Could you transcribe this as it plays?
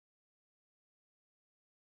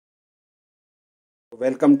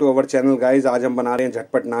Welcome to our channel guys. आज हम बना रहे हैं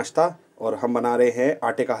झटपट नाश्ता और हम बना रहे हैं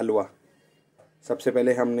आटे का हलवा। सबसे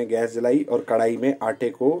पहले हमने गैस जलाई और कढ़ाई में आटे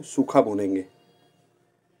को सूखा भूनेंगे।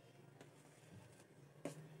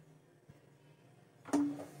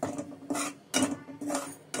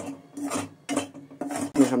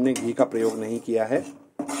 इसमें हमने घी का प्रयोग नहीं किया है।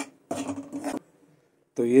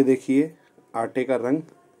 तो ये देखिए आटे का रंग,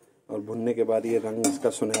 और भुनने के बाद ये रंग इसका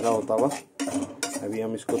सुनहरा होता हुआ। अभी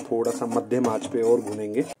हम इसको थोड़ा सा मध्यम आंच पे और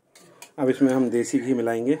भूनेंगे। अब इसमें हम देसी घी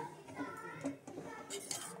मिलाएंगे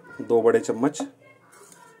 2 बड़े चम्मच।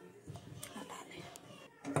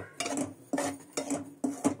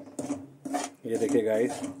 ये देखिए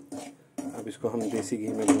गाइस, अब इसको हम देसी घी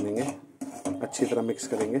में भूनेंगे, अच्छी तरह मिक्स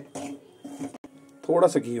करेंगे। थोड़ा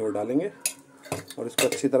सा घी और डालेंगे और इसको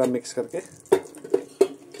अच्छी तरह मिक्स करके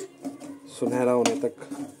सुनहरा होने तक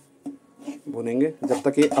भुनेंगे, जब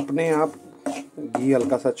तक ये अपने आप घी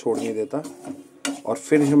हल्का सा छोड़ नहीं देता। और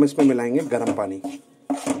फिर हम इसमें मिलाएंगे गर्म पानी।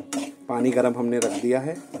 पानी गर्म हमने रख दिया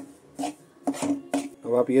है।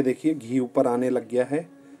 अब आप ये देखिए घी ऊपर आने लग गया है।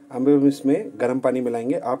 अब हम इसमें गर्म पानी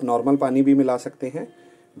मिलाएंगे। आप नॉर्मल पानी भी मिला सकते हैं,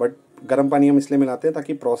 बट गर्म पानी हम इसलिए मिलाते हैं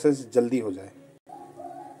ताकि प्रोसेस जल्दी हो जाए।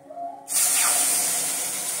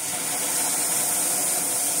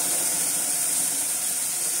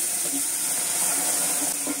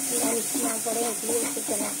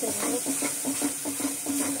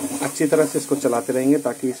 अच्छी तरह से इसको चलाते रहेंगे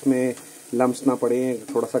ताकि इसमें लम्स ना पड़े,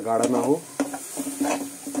 थोड़ा सा गाढ़ा ना हो।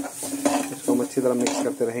 इसको हम अच्छी तरह मिक्स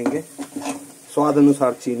करते रहेंगे। स्वाद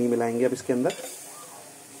अनुसार चीनी मिलाएंगे अब इसके अंदर।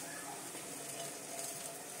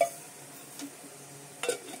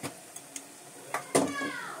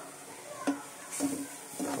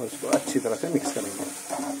 और इसको अच्छी तरह से मिक्स करेंगे।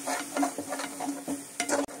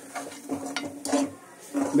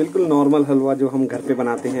 बिल्कुल नॉर्मल हलवा जो हम घर पे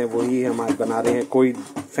बनाते हैं वही हम आज बना रहे हैं। कोई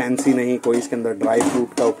फैंसी नहीं, कोई इसके अंदर ड्राई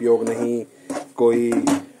फ्रूट का उपयोग नहीं, कोई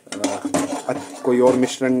और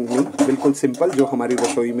मिश्रण नहीं। बिल्कुल सिंपल जो हमारी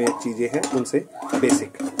रसोई में चीज़ें हैं उनसे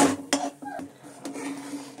बेसिक।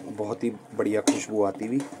 बहुत ही बढ़िया खुशबू आती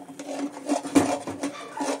हुई।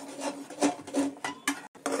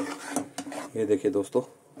 ये देखिए दोस्तों,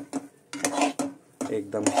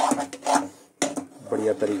 एकदम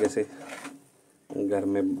बढ़िया तरीके से घर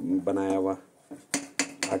में बनाया हुआ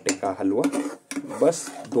आटे का हलवा। बस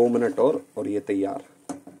 2 मिनट और ये तैयार।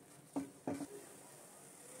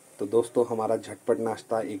 तो दोस्तों हमारा झटपट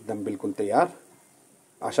नाश्ता एकदम बिल्कुल तैयार।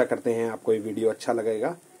 आशा करते हैं आपको ये वीडियो अच्छा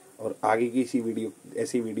लगेगा, और आगे की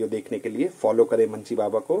ऐसी वीडियो देखने के लिए फॉलो करें मंची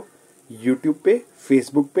बाबा को यूट्यूब पे,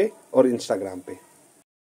 फेसबुक पे और इंस्टाग्राम पे।